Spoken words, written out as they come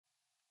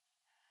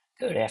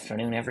Good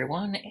afternoon,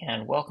 everyone,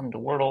 and welcome to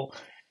Wordle.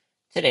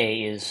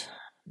 Today is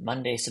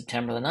Monday,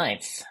 September the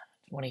 9th,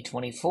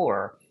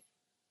 2024.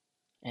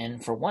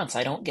 And for once,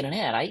 I don't get an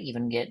ad. I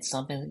even get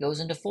something that goes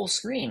into full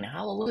screen.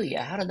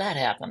 Hallelujah. How did that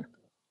happen?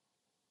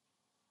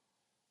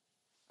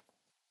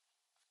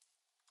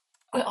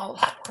 Well,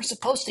 we're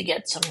supposed to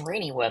get some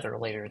rainy weather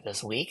later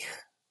this week.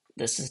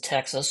 This is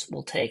Texas.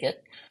 We'll take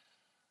it.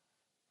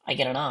 I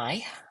get an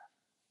I,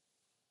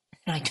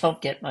 and I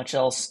don't get much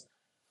else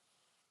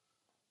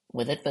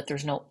with it, but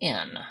there's no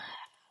N.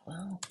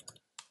 Well,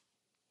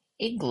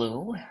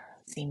 igloo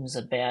seems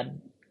a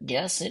bad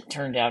guess. It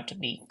turned out to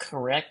be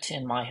correct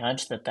in my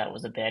hunch that that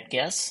was a bad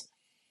guess.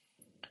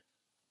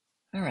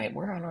 All right,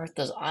 where on earth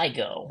does I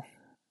go?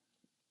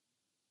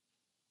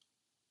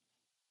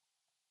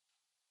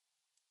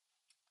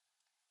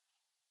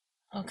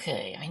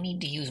 Okay, I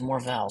need to use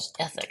more vowels.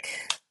 Ethic.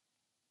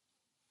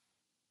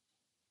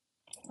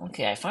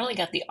 Okay, I finally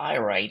got the I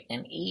right,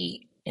 and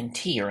E and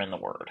T are in the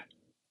word.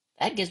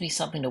 That gives me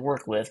something to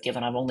work with,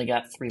 given I've only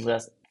got three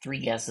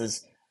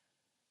guesses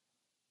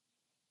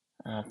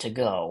to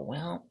go.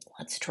 Well,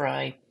 let's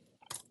try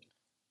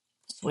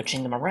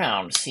switching them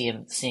around,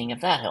 seeing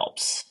if that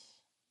helps.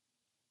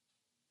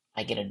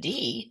 I get a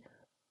D.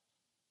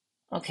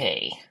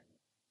 Okay,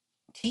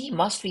 T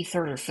must be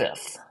third or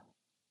fifth,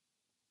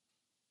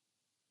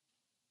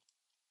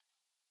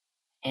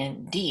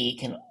 and D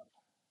can.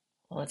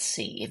 Let's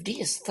see. If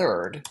D is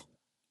third,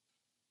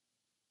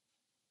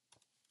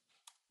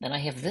 then I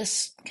have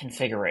this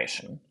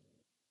configuration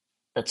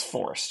that's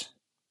forced.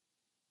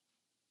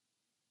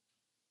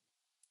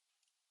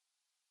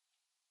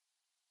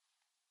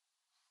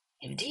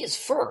 If D is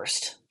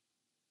first,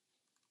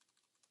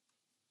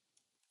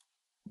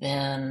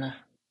 then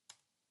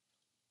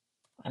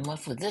I'm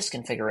left with this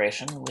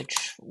configuration,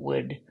 which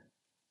would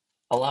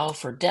allow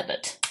for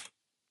debit.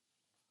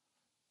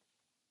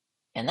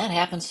 And that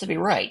happens to be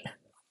right.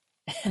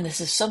 And this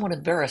is somewhat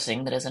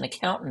embarrassing that as an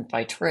accountant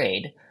by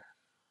trade,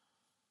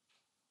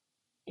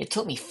 it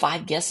took me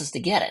 5 guesses to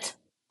get it.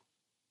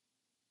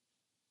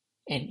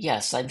 And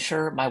yes, I'm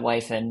sure my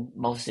wife and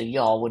most of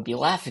y'all would be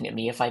laughing at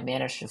me if I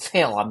managed to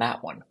fail on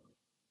that one.